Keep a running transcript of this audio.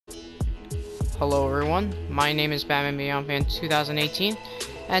Hello everyone, my name is Batman Beyond Fan 2018,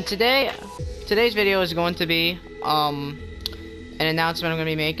 and today's video is going to be an announcement I'm going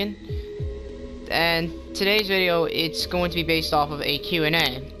to be making. And today's video, it's going to be based off of a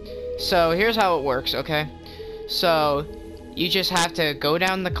Q&A. So here's how it works, okay? So you just have to go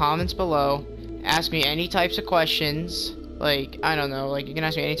down in the comments below, ask me any types of questions, like I don't know, like you can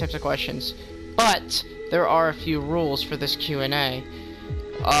ask me any types of questions, but there are a few rules for this Q&A.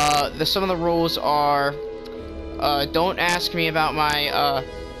 Some of the rules are, don't ask me about my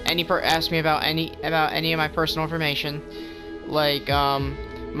ask me about any of my personal information, like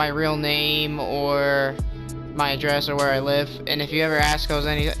my real name or my address or where I live. And if you ever ask those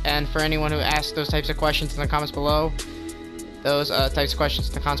and for anyone who asks those types of questions in the comments below,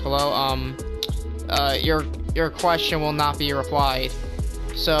 your question will not be replied.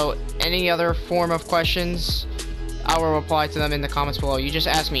 So any other form of questions, I will reply to them in the comments below. You just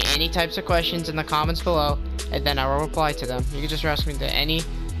ask me any types of questions in the comments below, and then I will reply to them. You can just ask me any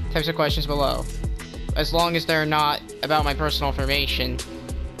types of questions below. As long as they're not about my personal information,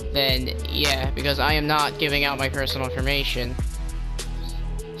 then yeah, because I am not giving out my personal information.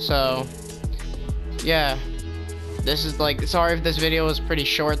 So, yeah. This is like, sorry if this video was pretty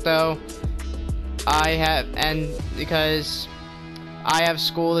short though. Because I have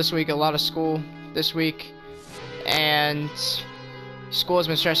school this week, a lot of school this week. And school has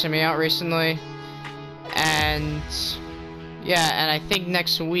been stressing me out recently, and yeah, and I think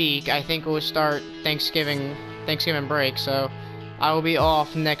next week, I think we'll start Thanksgiving break, so I will be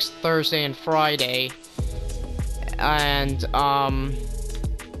off next Thursday and Friday, and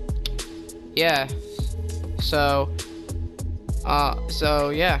yeah, so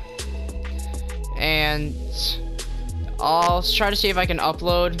yeah, and I'll try to see if I can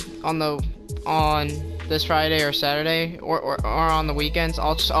upload on this Friday or Saturday, or on the weekends.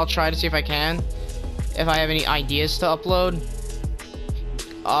 I'll try to see if I can, if I have any ideas to upload.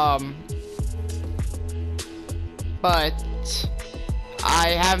 But I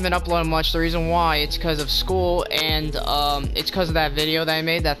haven't been uploading much. The reason why, it's because of school, and it's because of that video that I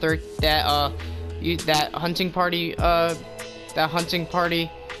made, that hunting party. I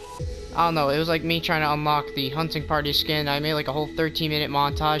don't know. It was like me trying to unlock the hunting party skin. I made like a whole 13-minute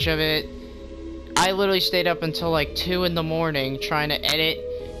montage of it. I literally stayed up until like 2 in the morning trying to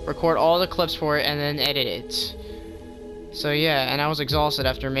record all the clips for it, and then edit it. So yeah, and I was exhausted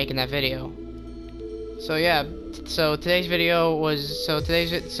after making that video. So yeah, so today's video was just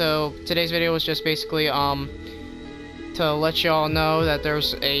basically to let y'all know that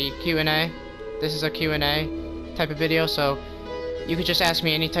there's a Q&A. This is a Q&A type of video, so you could just ask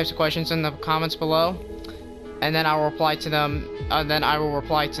me any types of questions in the comments below, and then I will reply to them.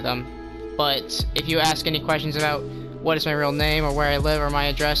 But if you ask any questions about what is my real name or where I live or my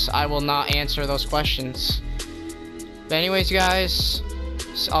address, I will not answer those questions. But anyways, guys,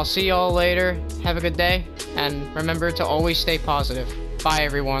 I'll see y'all later. Have a good day, and remember to always stay positive. Bye,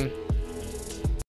 everyone.